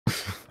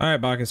All right,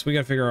 Bacchus, we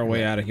gotta figure our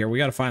way out of here. We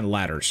gotta find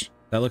ladders.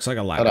 That looks like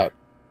a ladder. Hold up.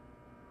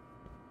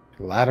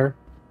 Ladder?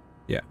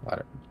 Yeah.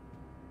 Ladder.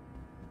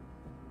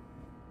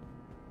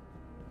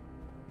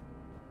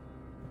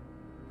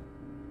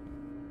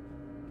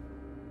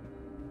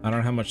 I don't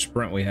know how much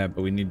sprint we have,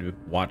 but we need to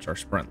watch our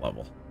sprint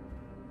level.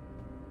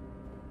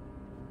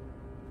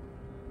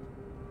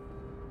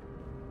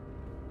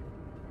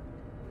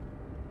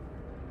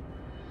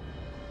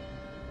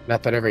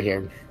 Nothing over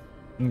here.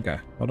 Okay,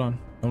 hold on.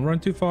 Don't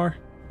run too far.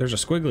 There's a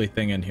squiggly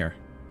thing in here.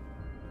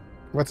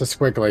 What's a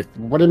squiggly?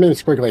 What do you mean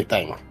squiggly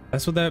thing?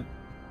 That's what that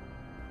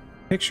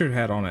picture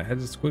had on it. It had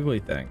a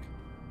squiggly thing.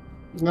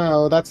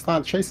 No, that's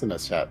not chasing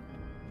us yet.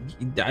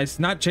 It's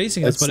not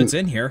chasing us, but it's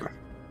in here.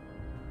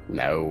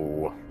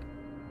 No.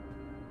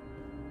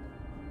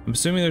 I'm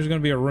assuming there's going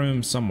to be a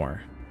room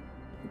somewhere.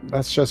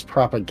 That's just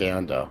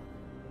propaganda.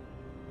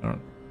 I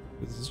don't.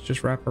 Does this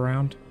just wrap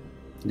around?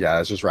 Yeah,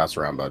 it's just wraps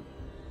around, bud.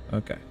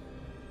 Okay.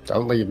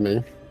 Don't leave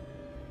me.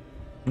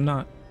 I'm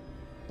not.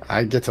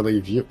 I get to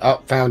leave you.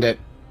 Oh, found it.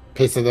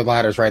 Piece of the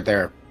ladder's right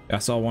there. I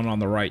saw one on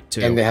the right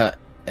too. And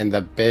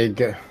the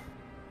big.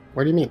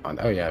 What do you mean?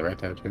 Oh yeah, right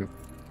there too.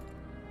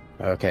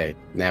 Okay,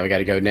 now we got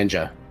to go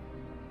ninja.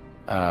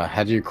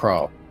 How do you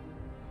crawl?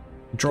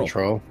 Control.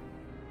 Control.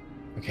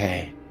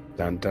 Okay.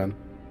 Dun dun.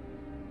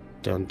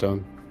 Dun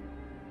dun.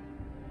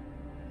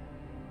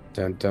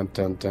 Dun dun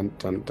dun dun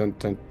dun dun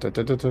dun dun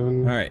dun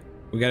dun. All right,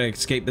 we gotta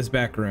escape this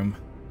back room.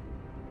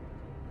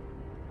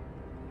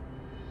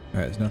 All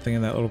right, there's nothing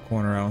in that little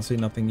corner. I don't see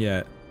nothing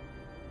yet.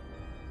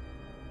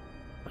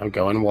 I'm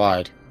going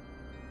wide.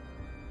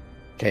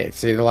 Okay,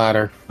 see the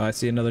ladder. I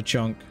see another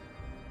chunk.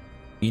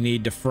 You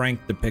need to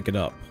Frank to pick it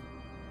up.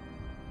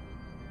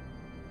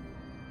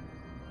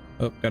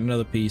 Oh, got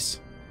another piece.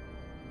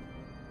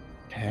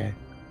 Okay.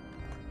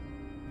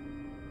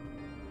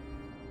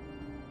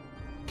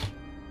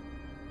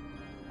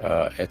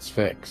 It's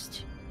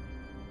fixed.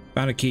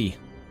 Found a key.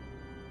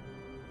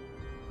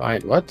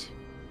 Fine. What?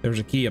 There's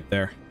a key up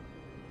there.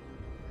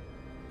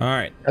 All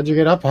right. How'd you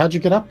get up? How'd you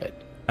get up it?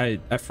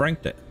 I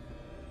franked it.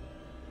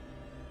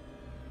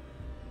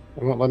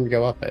 It won't let me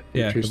go up it.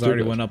 Yeah, because I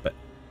already went up it.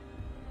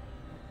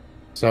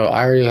 So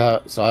I already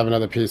have. So I have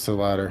another piece of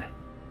the ladder.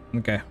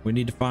 Okay, we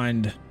need to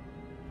find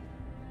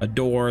a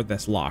door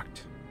that's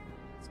locked.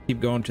 Let's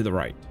keep going to the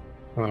right.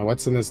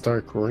 What's in this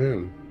dark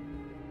room?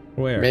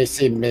 Where?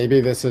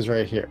 Maybe this is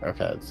right here.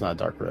 Okay, it's not a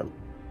dark room.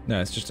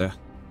 No, it's just a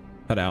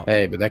cutout.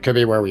 Hey, but that could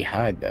be where we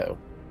hide, though.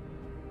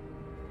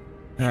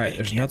 All right,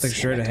 there's nothing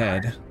straight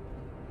ahead.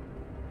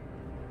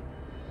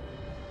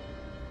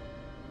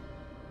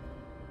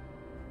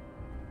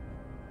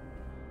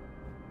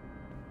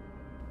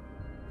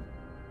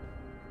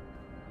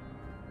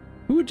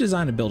 Who would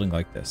design a building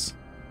like this?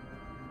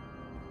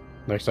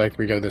 Looks like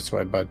we go this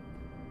way, bud.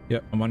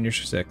 Yep, I'm on your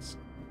 6.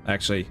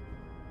 Actually,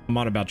 I'm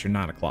on about your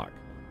 9 o'clock.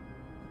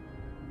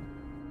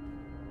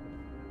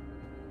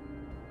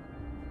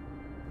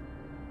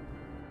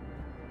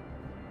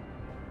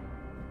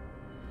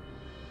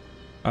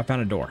 I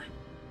found a door.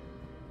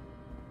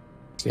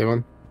 See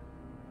one?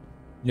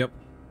 Yep.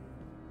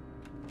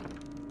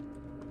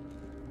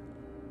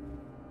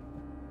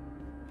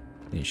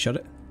 Can you shut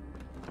it?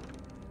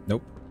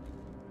 Nope.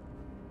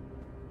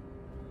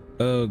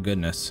 Oh,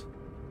 goodness.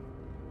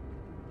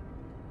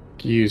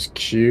 Use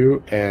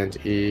Q and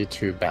E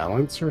to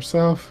balance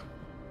yourself?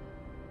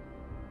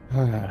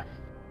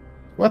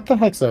 What the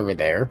heck's over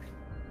there?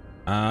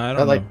 I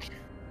don't know.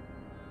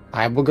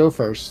 I will go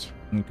first.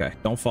 Okay,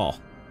 don't fall.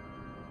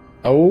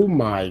 Oh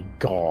my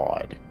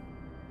god.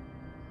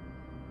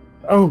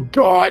 Oh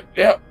god.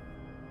 Yep.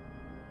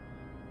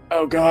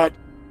 Oh god.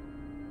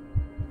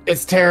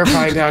 It's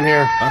terrifying down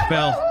here. I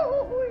fell.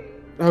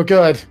 Oh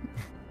good.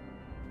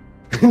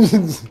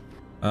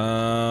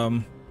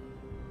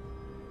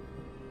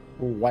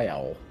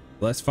 Wow.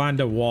 Let's find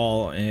a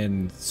wall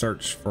and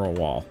search for a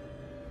wall.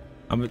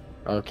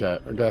 Okay,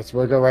 I guess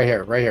we'll go right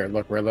here. Right here.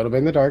 Look, we're a little bit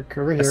in the dark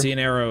over here. I see an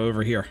arrow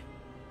over here.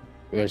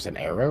 There's an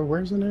arrow?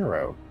 Where's an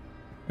arrow?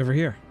 Over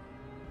here.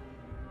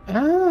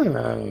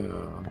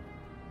 Oh.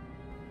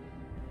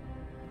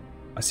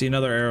 I see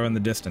another arrow in the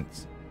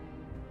distance.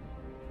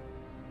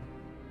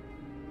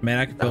 Man,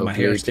 I can feel my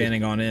hair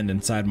standing on end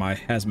inside my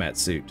hazmat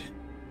suit.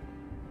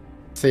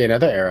 See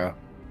another arrow.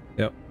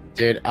 Yep.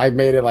 Dude, I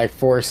made it like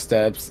 4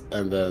 steps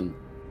and then...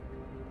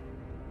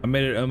 I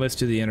made it almost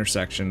to the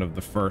intersection of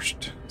the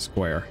first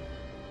square.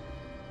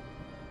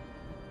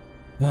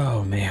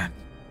 Oh, man.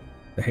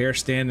 The hair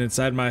standing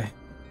inside my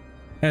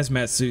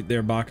hazmat suit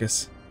there,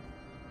 Bacchus.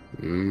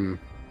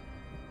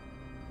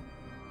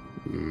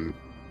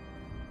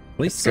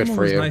 At least someone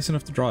was nice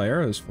enough to draw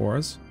arrows for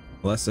us.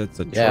 Unless it's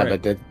a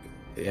trick.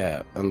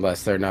 Yeah,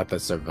 unless they're not the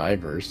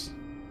survivors.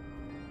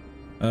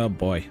 Oh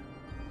boy.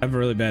 I have a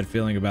really bad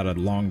feeling about a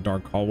long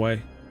dark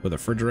hallway with a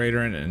refrigerator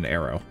and an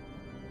arrow.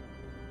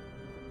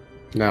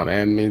 No,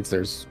 man, it means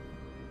there's...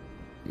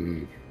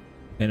 And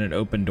an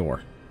open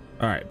door.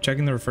 Alright,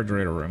 checking the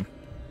refrigerator room.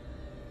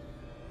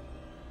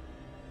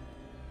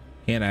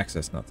 Can't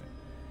access nothing.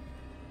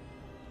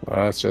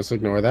 Well, let's just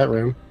ignore that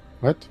room.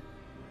 What?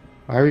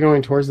 Why are we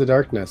going towards the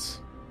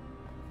darkness?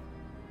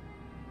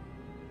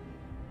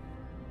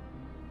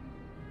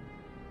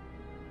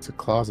 It's a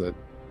closet.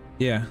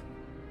 Yeah.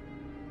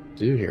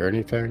 Do you hear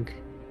anything?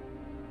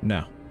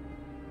 No.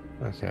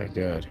 Okay,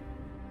 good.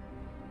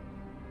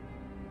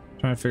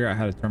 Trying to figure out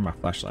how to turn my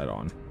flashlight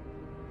on.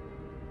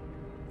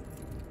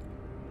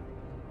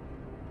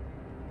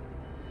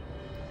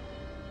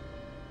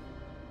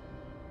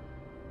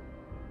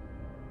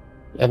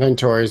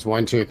 Inventories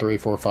 1, 2, 3,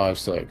 4, 5,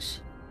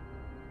 6.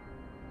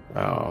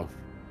 Oh.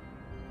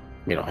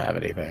 We don't have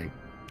anything.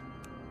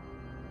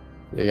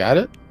 You got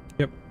it?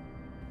 Yep.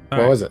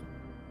 What was it?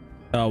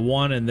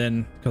 1, and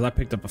then because I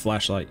picked up a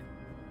flashlight.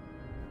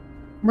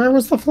 Where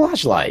was the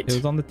flashlight? It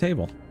was on the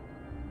table.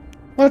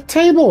 What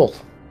table?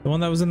 The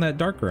one that was in that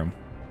dark room.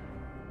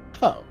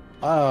 Oh.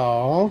 Oh.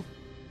 All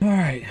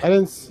right. I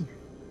didn't see.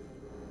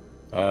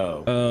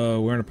 Oh.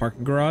 We're in a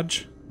parking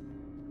garage.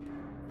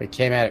 We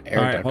came out of air.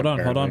 All right,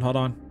 hold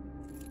on.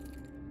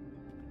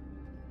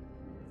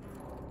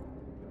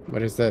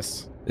 What is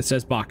this? It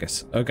says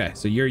Bacchus. Okay,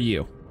 so you're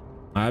you.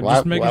 I'm Why,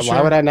 just making sure.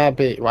 why would I not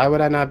be? Why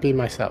would I not be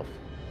myself?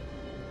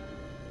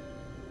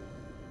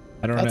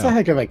 I don't know. That's a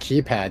heck of a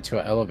keypad to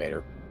an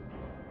elevator.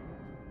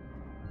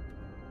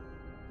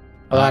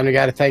 Hold on, we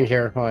got a thing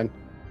here. Hold on.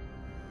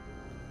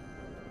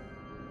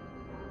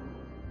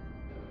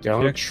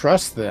 Don't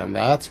trust them.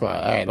 That's why.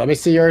 All right, let me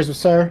see yours,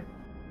 sir.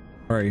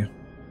 Where are you?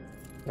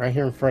 Right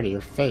here in front of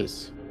your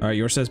face. All right,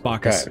 yours says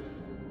Bacchus. Okay.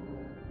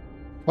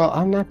 Well,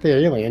 I'm not the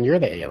alien. You're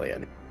the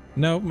alien.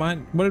 No,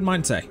 mine. What did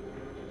mine say?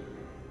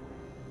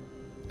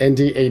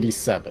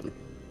 ND87.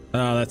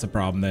 Oh, that's a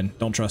problem then.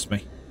 Don't trust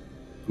me.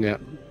 Yeah.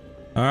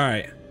 All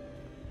right.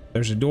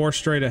 There's a door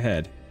straight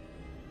ahead.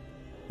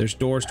 There's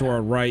doors to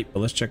our right,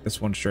 but let's check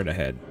this one straight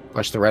ahead.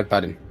 Push the red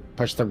button.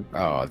 Push the...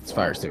 Oh, it's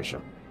fire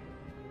extinguisher.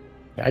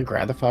 Can I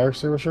grab the fire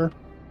extinguisher?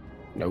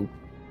 Nope.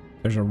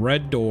 There's a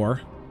red door.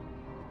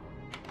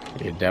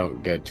 You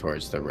don't go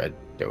towards the red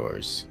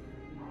doors.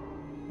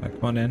 Come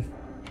on in.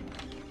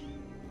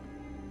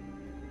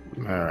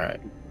 Alright.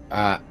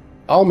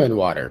 Almond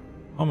water.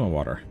 Almond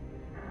water.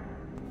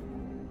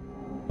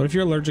 What if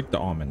you're allergic to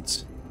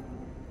almonds?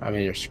 I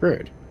mean, you're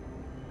screwed.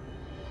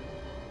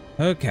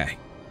 Okay.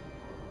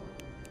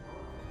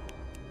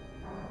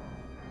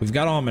 We've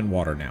got almond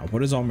water now. What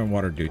does almond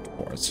water do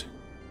for us?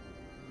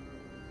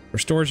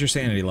 Restores your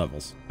sanity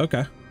levels.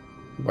 Okay.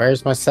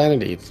 Where's my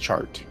sanity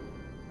chart?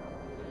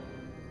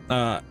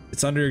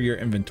 It's under your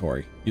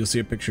inventory. You'll see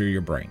a picture of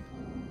your brain.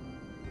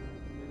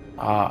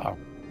 Ah.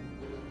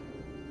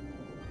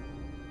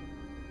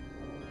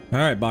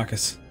 Alright,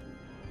 Bacchus.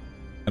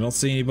 I don't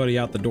see anybody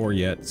out the door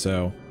yet,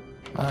 so...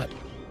 I'm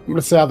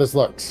gonna see how this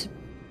looks.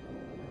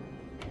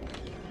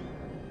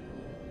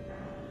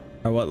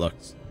 How what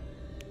looks?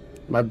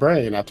 My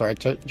brain, after I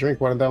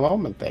drink one of them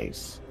almond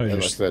things. Oh, it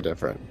looks so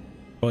different.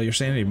 Well, your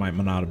sanity might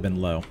not have been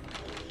low.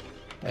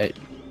 Hey.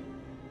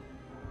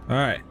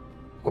 Alright.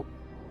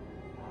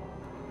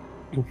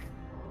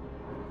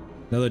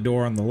 Another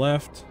door on the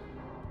left.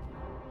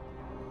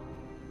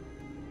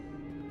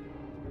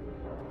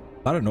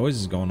 A lot of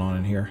noises going on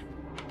in here.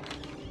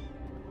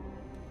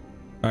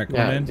 Alright, come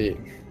on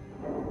in.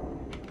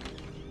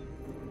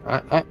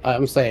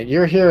 I'm saying,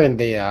 you're hearing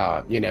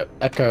the, you know,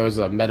 echoes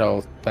of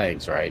metal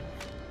things, right?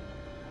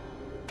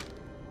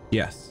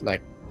 Yes.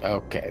 Like,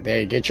 okay,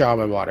 there you get your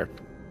almond water.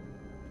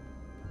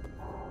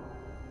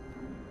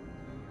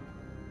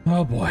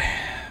 Oh boy.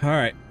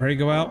 Alright, ready to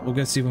go out? We'll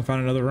go see if we can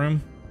find another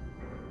room.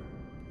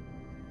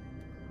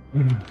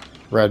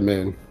 Red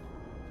moon.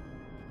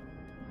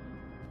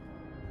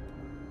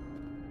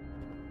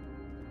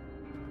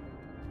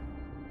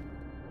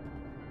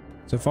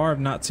 So far, I've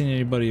not seen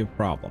anybody of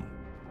problem.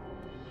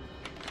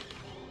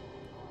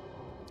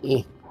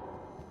 Eh.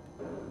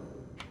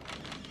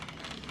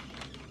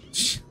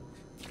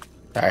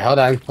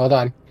 Alright, hold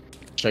on.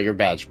 Show your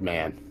badge,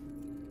 man.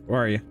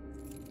 Where are you?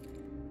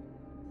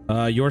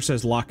 Yours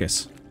says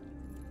Locus.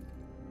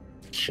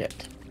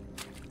 Shit.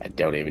 I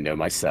don't even know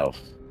myself.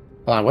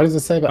 Hold on, what does it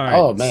say about... Right.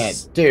 Oh, man.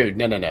 Dude,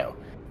 no.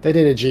 They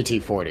did a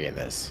GT40 in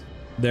this.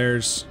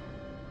 There's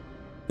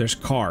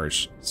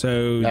cars.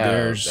 So No,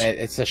 there's...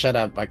 It's a shut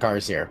up. My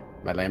car's here.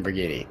 My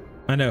Lamborghini.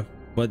 I know,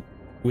 but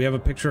we have a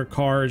picture of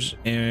cars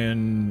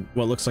and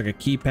what looks like a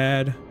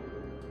keypad.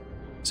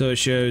 So it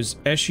shows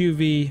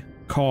SUV,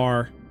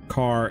 car,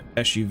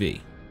 SUV.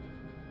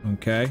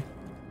 Okay.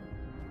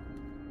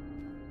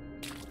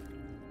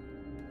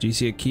 Do you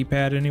see a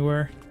keypad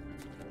anywhere?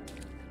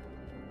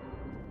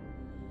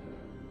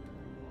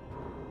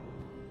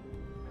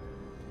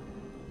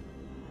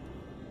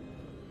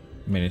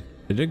 I mean, it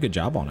did a good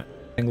job on it.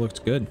 Thing looks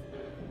good.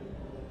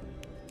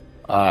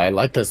 I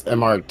like this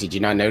MR. Did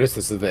you not notice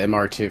this is the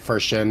MR2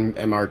 first gen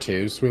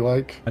MR2s we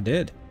like? I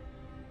did.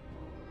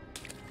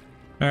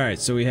 All right,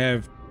 so we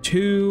have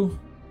 2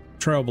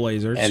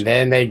 Trailblazers. And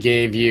then they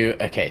gave you...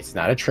 Okay, it's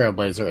not a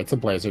Trailblazer. It's a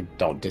Blazer.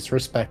 Don't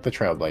disrespect the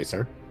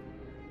Trailblazer.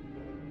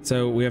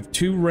 So we have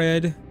 2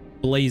 red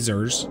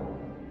Blazers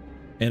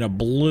and a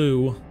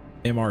blue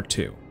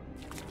MR2.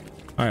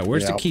 All right,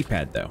 where's the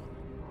keypad though?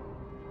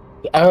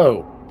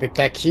 Oh,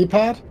 that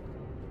keypad?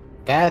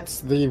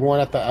 That's the one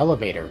at the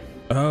elevator.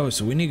 Oh,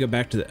 so we need to go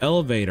back to the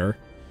elevator.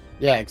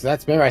 Yeah, because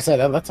that's, remember I said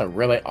that's a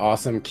really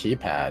awesome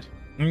keypad.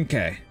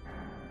 Okay.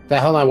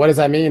 Hold on, what does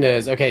that mean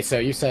is, okay, so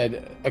you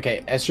said,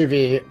 okay,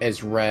 SUV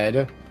is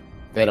red,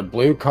 then a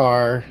blue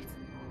car,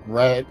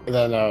 red,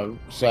 then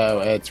so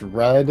it's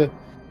red,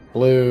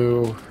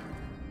 blue,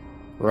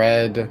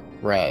 red,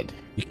 red.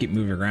 You keep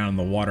moving around in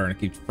the water and it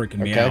keeps freaking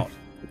me Okay. out.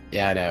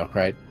 Yeah, I know,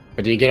 right?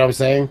 But do you get what I'm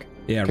saying?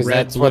 Yeah, red,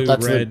 that's blue,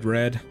 that's red,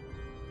 red.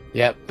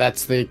 Yep,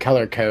 that's the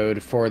color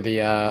code for the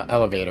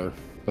elevator.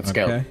 Let's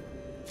go.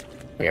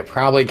 We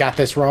probably got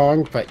this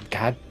wrong, but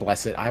God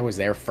bless it, I was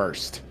there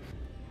first.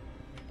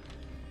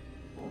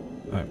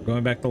 Alright,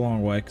 going back the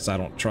long way because I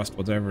don't trust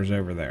whatever's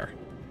over there.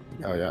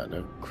 Oh yeah,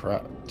 no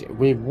crap.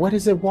 Wait, what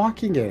is it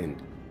walking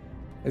in?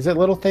 Is it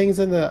little things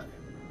in the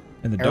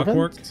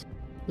ductwork?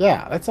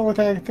 Yeah, that's the only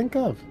thing I can think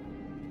of.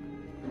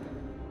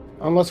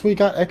 Unless we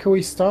got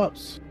echoey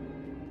stops.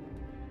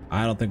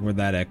 I don't think we're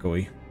that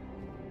echoey.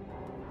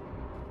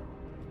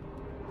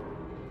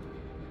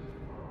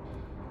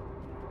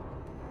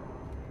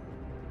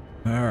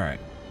 Alright.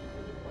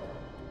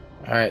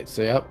 Alright,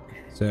 so yep.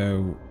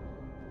 So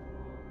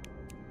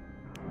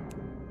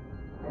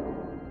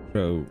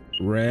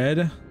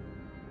red,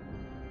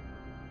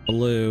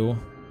 blue,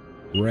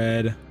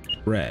 red,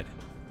 red.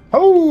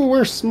 Oh,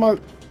 we're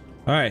smart.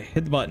 Alright,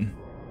 hit the button.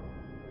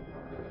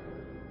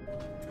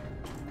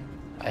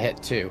 I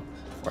hit 2.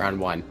 We're on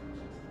 1.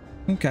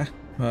 Okay.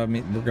 I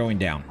mean, we're going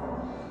down.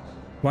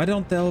 Why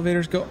don't the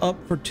elevators go up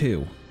for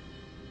 2?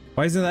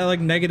 Why isn't that like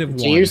 -1?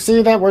 Do you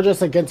see that we're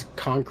just against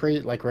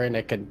concrete, like we're in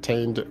a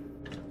contained...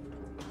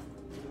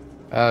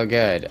 Oh,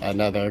 good.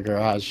 Another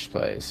garage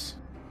place.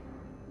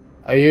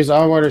 I use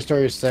on-water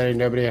storage setting.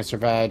 Nobody has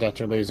survived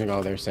after losing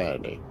all their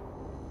sanity.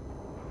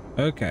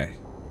 Okay.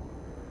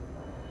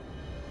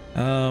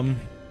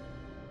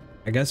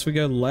 I guess we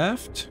go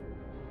left.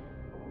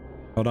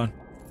 Hold on.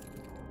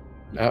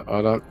 No,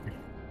 hold on.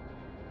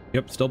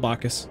 Yep, still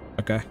Bacchus.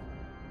 Okay.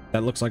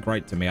 That looks like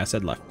right to me. I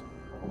said left.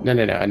 No,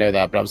 I know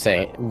that, but I'm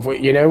saying,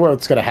 you know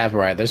what's gonna happen,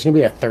 right? There's gonna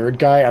be a third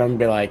guy, and I'm gonna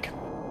be like,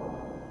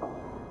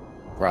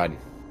 run.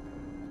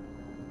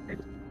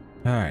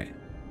 Alright.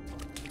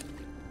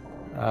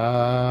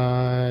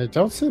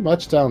 Don't see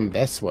much down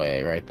this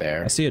way, right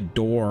there. I see a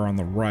door on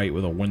the right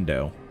with a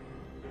window.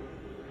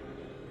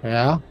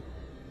 Yeah?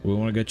 We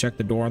want to go check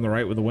the door on the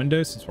right with the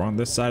window since we're on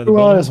this side of the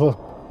building? Might as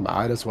well.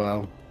 Might as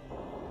well.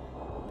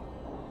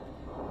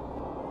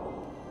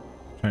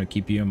 Trying to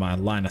keep you in my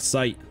line of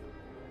sight.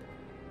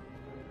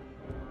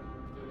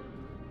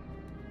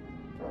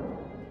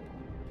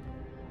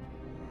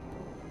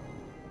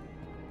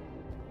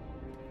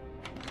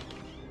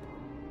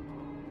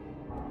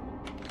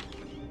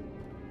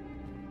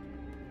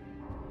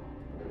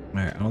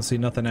 Alright, I don't see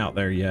nothing out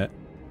there yet.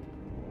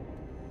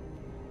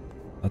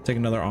 I'll take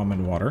another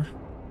almond water.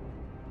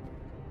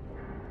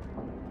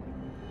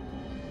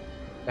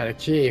 Got a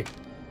key.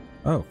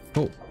 Oh,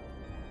 cool.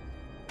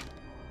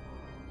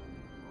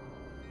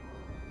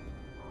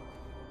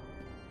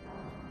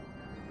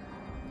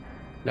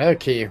 Another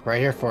key right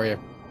here for you.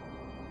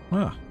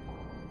 Ah.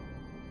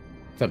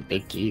 It's a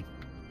big key.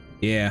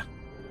 Yeah.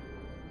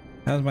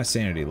 How does my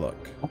sanity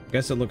look?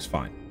 Guess it looks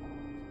fine.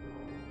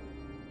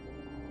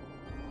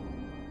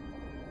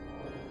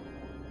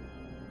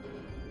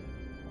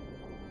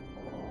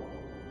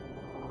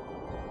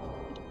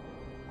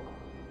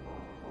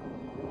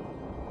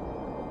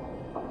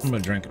 I'm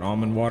gonna drink an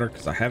almond water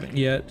because I haven't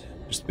yet,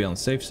 just to be on the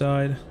safe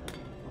side.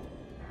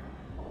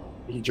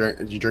 You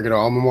drinking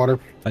almond water?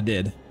 I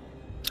did.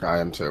 I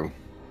am too.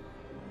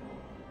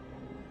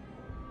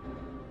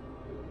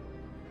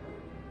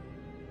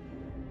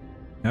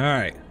 All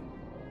right.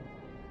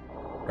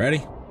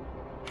 Ready?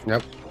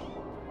 Yep.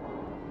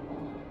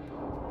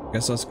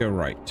 Guess let's go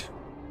right.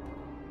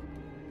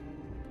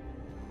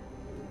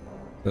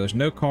 So there's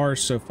no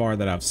cars so far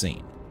that I've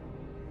seen.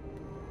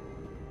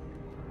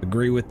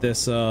 Agree with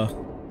this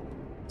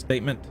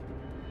statement?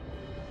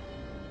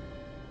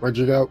 Where'd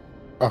you go?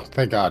 Oh,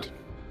 thank God.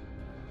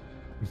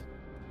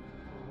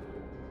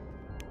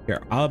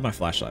 Here, I'll have my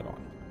flashlight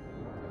on.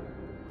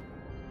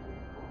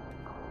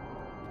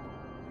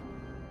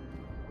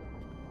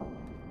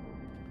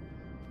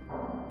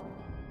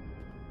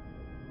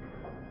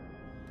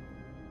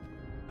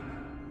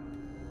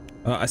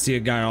 I see a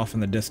guy off in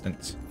the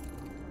distance.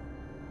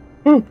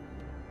 We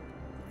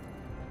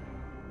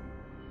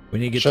need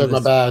to get Showed to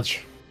this. my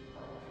badge.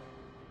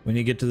 We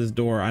need to get to this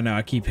door. I know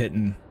I keep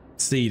hitting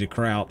C to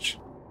crouch.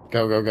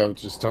 Go, go, go.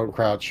 Just don't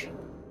crouch.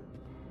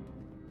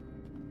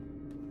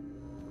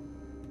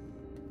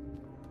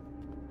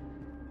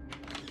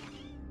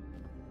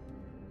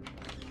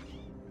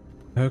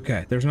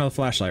 Okay, there's another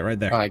flashlight right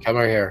there. All right, come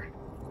over here.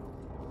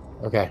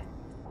 Okay.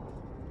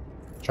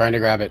 Trying to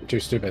grab it. Too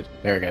stupid.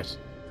 There it goes.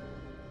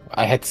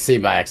 I hit C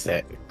by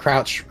accident.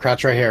 Crouch.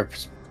 Crouch right here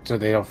so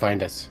they don't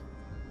find us.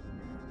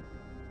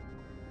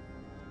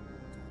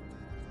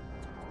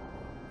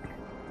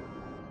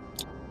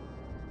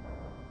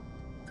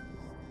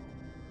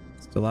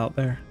 Still out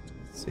there?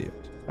 Let's see it.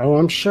 Oh,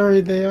 I'm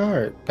sure they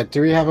are. But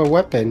do we have a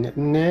weapon?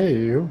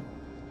 No.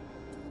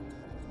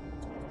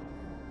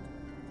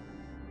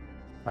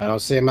 I don't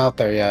see him out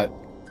there yet.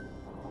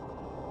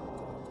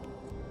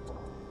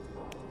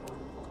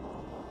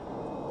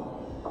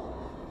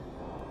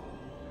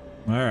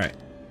 All right.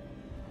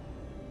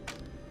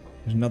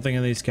 There's nothing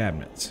in these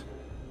cabinets.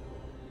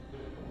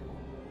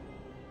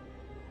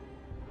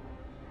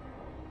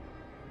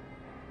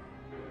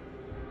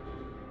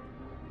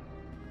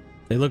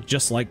 They look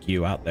just like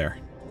you out there.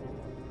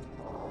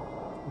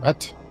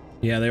 What?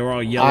 Yeah, they were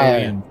all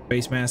yellowy and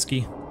face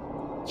masky.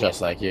 Just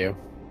like you.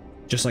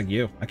 Just like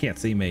you. I can't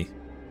see me.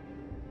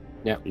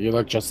 Yeah, you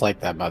look just like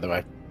that, by the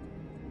way.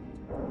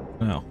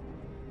 No.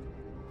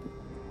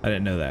 I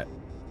didn't know that.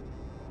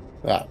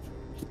 Yeah.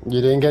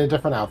 You didn't get a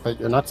different outfit.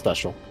 You're not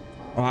special.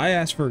 Oh, I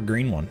asked for a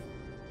green one.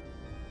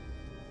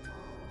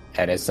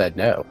 And it said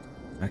no.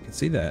 I can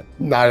see that.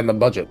 Not in the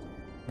budget.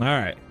 All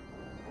right.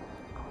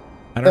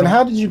 Then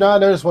how did you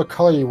not notice what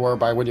color you were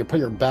by when you put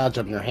your badge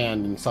up in your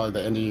hand and saw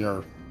the end of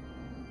your...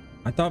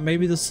 I thought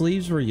maybe the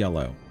sleeves were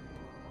yellow.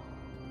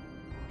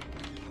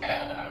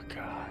 Oh,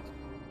 God.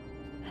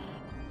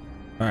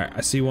 All right,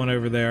 I see one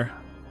over there.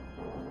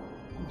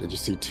 Did you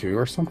see two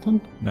or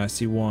something? No, I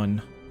see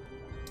one.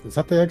 Is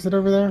that the exit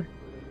over there?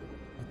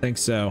 I think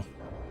so.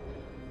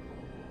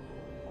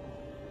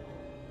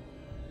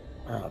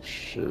 Oh,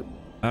 shoot.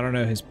 I don't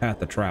know his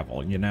path of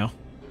travel, you know?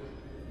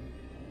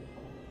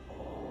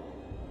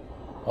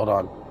 Hold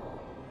on.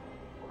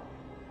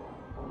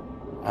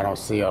 I don't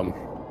see him.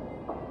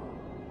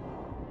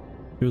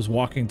 He was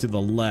walking to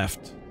the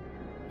left.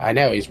 I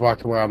know, he's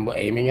walking where I'm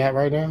aiming at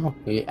right now.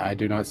 I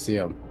do not see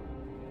him.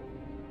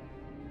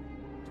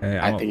 Okay,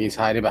 I think he's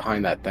hiding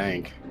behind that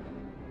thing.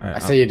 Right, I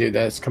say you do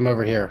this. Come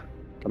over here.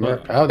 Come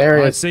Look. here. Oh, there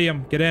he I is. see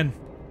him. Get in.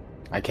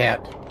 I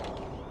can't.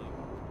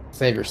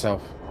 Save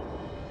yourself.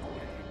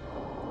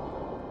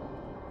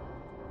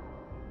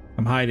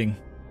 I'm hiding.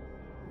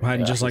 I'm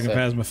hiding just like in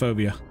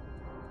Phasmophobia.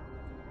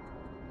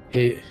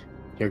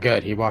 You're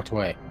good. He walked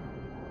away.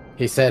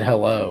 He said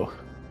hello.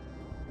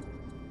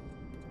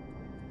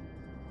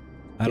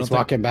 He's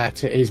walking back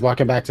to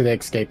the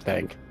escape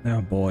thing.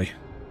 Oh boy.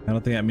 I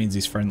don't think that means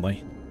he's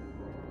friendly.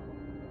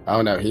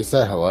 Oh no, he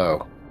said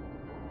hello.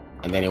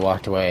 And then he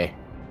walked away.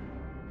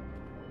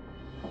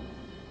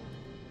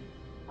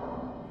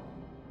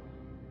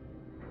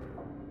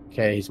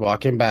 Okay, he's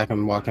walking back.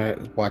 I'm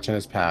watching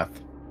his path.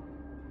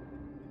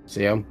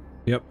 See him?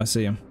 Yep, I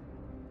see him.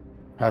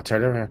 I'll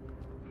turn around.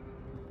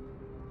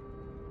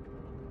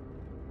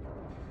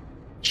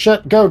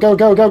 Shit, go, go,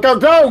 go, go, go,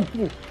 go!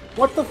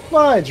 What the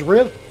fudge,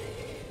 really?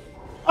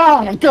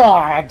 Oh my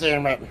god,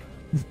 damn it.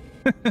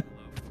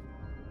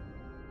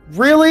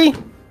 Really?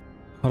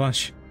 Hold on.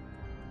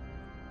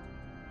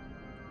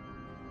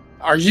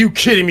 Are you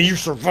kidding me? You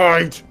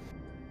survived?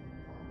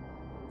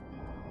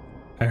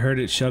 I heard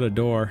it shut a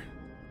door.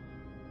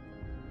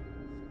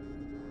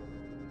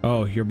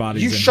 Oh, your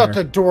body's in You here. shut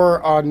the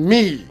door on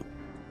me.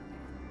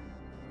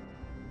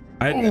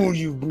 Oh,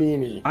 you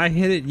meanie. I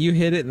hit it, you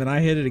hit it, and then I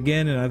hit it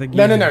again, and I think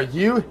No,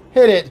 you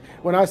hit it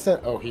when I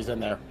said, oh, he's in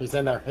there. He's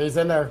in there. He's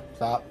in there.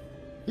 Stop.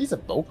 He's a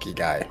bulky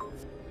guy.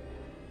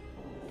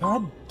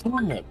 God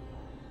damn it.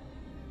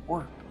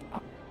 Work.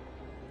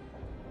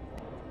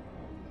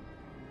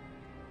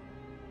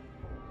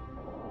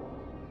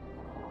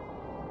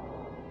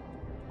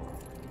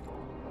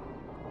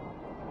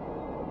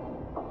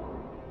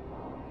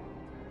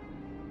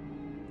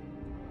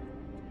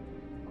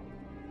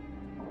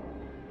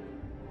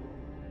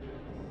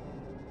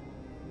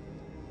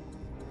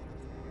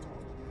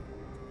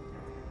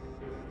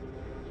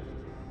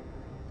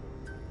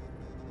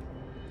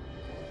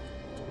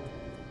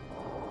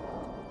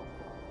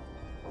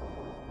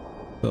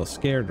 A little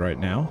scared right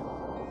now.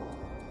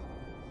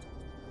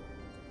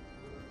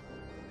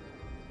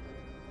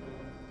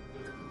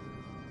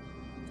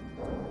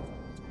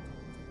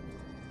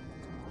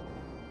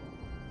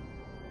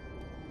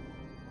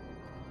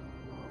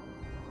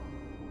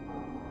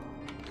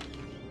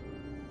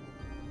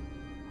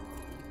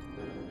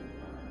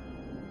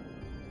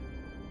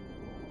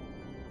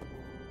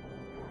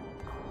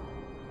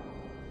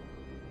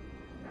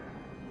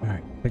 All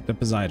right, picked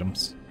up his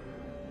items.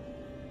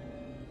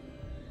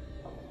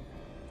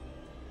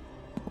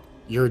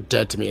 You're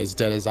dead to me, as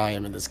dead as I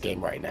am in this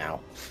game right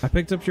now. I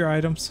picked up your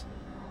items.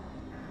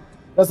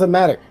 Doesn't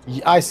matter.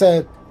 I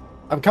said,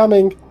 I'm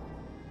coming,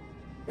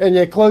 and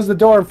you closed the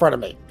door in front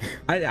of me.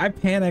 I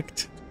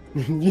panicked.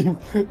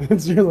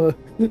 Yes, you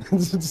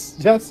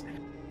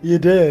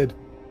did.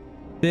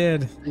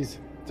 Did.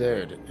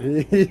 Dude,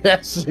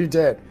 yes, you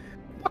did.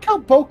 Look how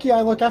bulky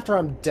I look after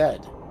I'm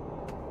dead.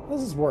 How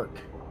does this work?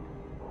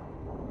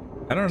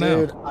 I don't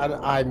know. Dude,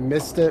 I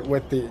missed it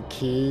with the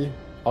key.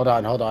 Hold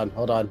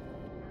on.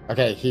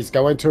 Okay, he's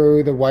going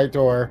through the white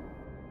door.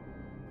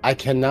 I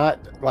cannot,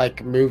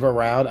 like, move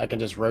around. I can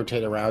just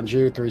rotate around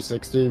you,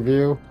 360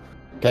 view.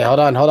 Okay, hold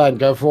on.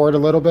 Go forward a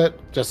little bit.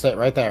 Just sit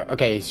right there.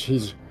 Okay,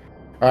 all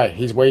right,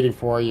 he's waiting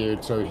for you,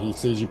 so he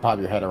sees you pop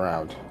your head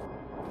around.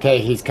 Okay,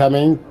 he's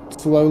coming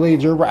slowly.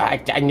 You're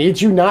right. I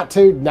need you not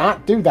to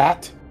do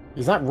that.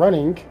 He's not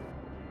running.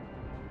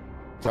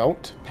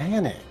 Don't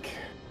panic.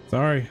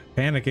 Sorry,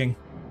 panicking.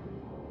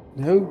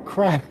 No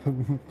crap.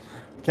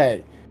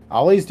 Okay,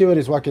 all he's doing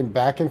is walking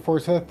back and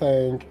forth to the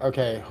thing.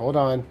 Okay, hold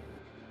on.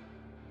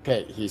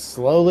 Okay, he's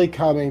slowly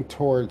coming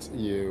towards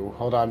you.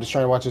 Hold on, I'm just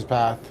trying to watch his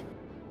path.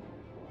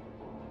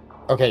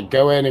 Okay,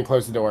 go in and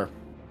close the door.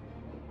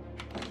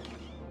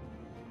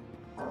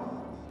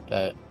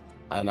 Okay,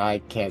 and I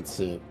can't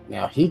see.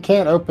 Now, he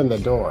can't open the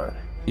door.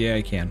 Yeah,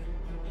 I can.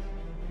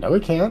 No, he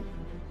can't.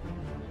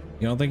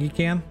 You don't think he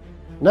can?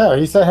 No,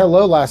 he said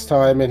hello last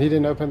time and he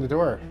didn't open the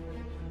door.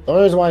 The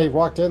only reason why he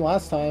walked in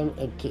last time,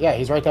 yeah,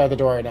 he's right there at the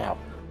door right now.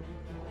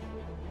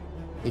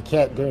 He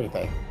can't do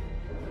anything.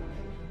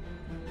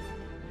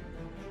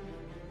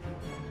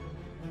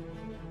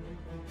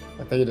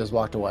 I think he just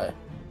walked away.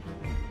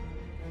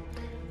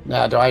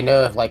 Now, do I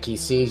know if, like, he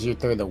sees you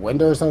through the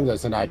window or something?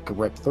 Doesn't I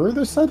rip through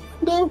the said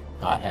window?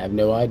 I have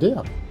no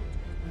idea.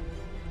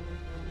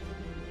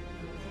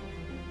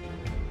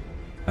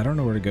 I don't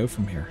know where to go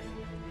from here.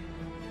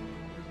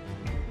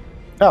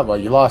 Oh, well,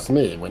 you lost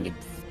me when you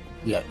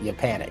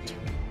panicked.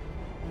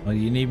 Well,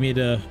 you need me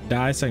to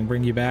die so I can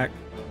bring you back?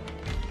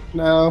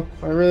 No,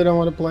 I really don't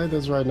want to play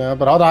this right now.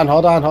 But hold on.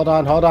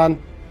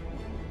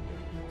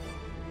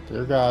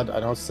 Dear God, I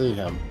don't see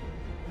him.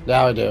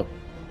 Now I do.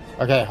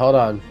 Okay, hold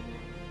on.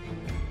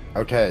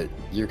 Okay,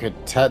 you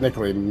could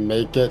technically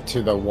make it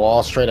to the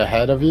wall straight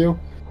ahead of you.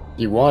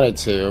 You wanted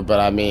to, but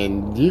I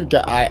mean,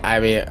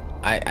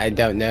 I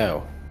don't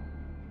know.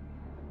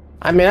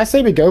 I mean, I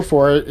say we go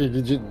for it.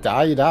 If you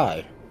die, you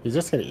die. He's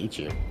just gonna eat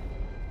you.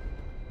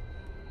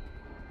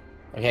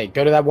 Okay,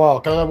 go to that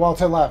wall. Go to that wall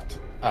to the left.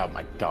 Oh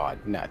my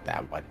God, not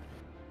that one.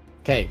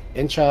 Okay,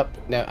 inch up.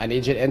 No, I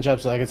need you to inch up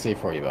so I can see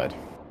for you, bud.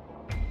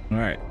 All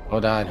right.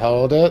 Hold on,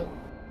 hold it.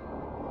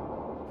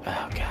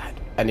 Oh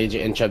God, I need you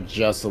to inch up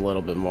just a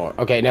little bit more.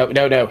 Okay,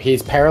 no.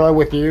 He's parallel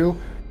with you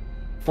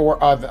for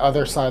the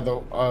other side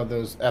of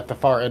those at the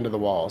far end of the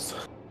walls.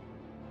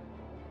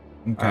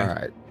 Okay. All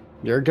right,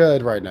 you're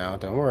good right now.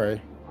 Don't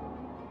worry.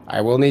 I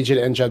will need you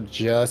to inch up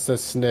just a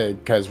snig,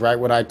 because right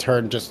when I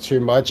turn just too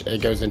much,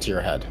 it goes into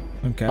your head.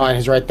 Okay. Hold on,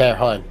 he's right there.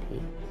 Hold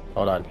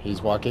on.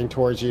 He's walking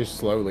towards you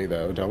slowly,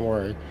 though. Don't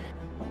worry.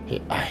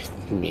 I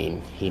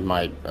mean, he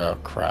might. Oh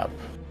crap.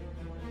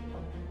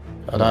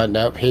 Hold on.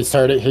 Nope. He's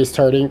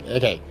turning.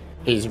 Okay.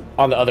 He's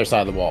on the other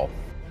side of the wall.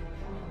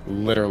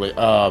 Literally.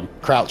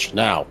 Crouch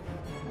now.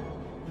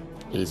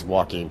 He's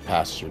walking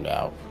past you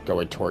now,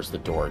 going towards the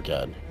door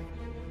again.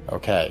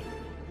 Okay.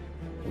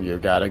 You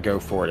gotta go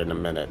for it in a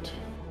minute.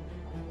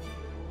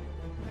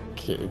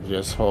 Okay,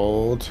 just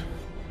hold.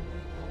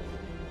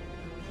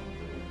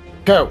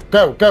 Go.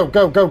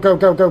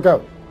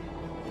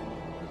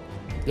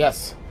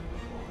 Yes.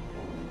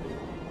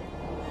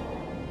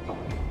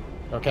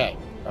 Okay.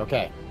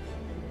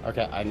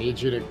 I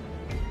need you to...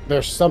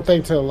 There's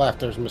something to the left.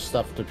 There's some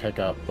stuff to pick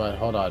up, but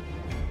hold on.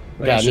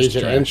 Okay, I need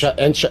you to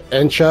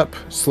inch up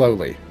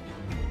slowly.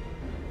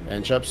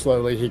 Inch up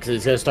slowly. He's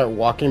going to start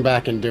walking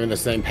back and doing the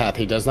same path.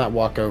 He does not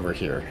walk over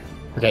here.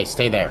 Okay,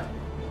 stay there.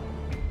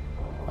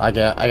 I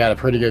got a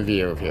pretty good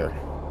view of here.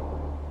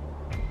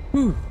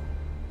 Whew.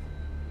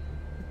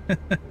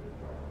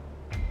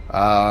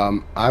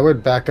 I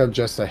would back up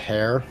just a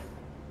hair.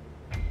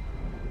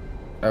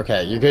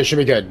 Okay, you should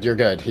be good. You're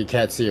good. He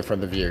can't see it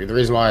from the view. The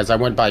reason why is I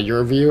went by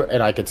your view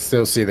and I could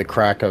still see the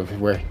crack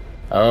of where...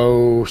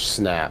 Oh,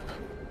 snap.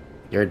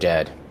 You're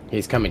dead.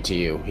 He's coming to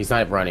you. He's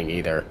not running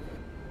either.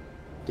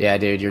 Yeah,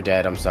 dude, you're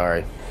dead. I'm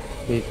sorry.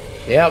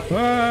 Yep.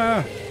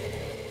 Ah!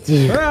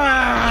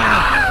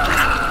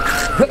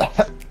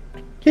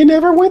 He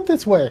never went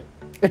this way.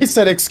 He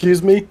said,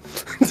 excuse me.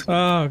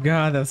 Oh,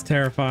 God, that's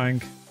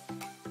terrifying.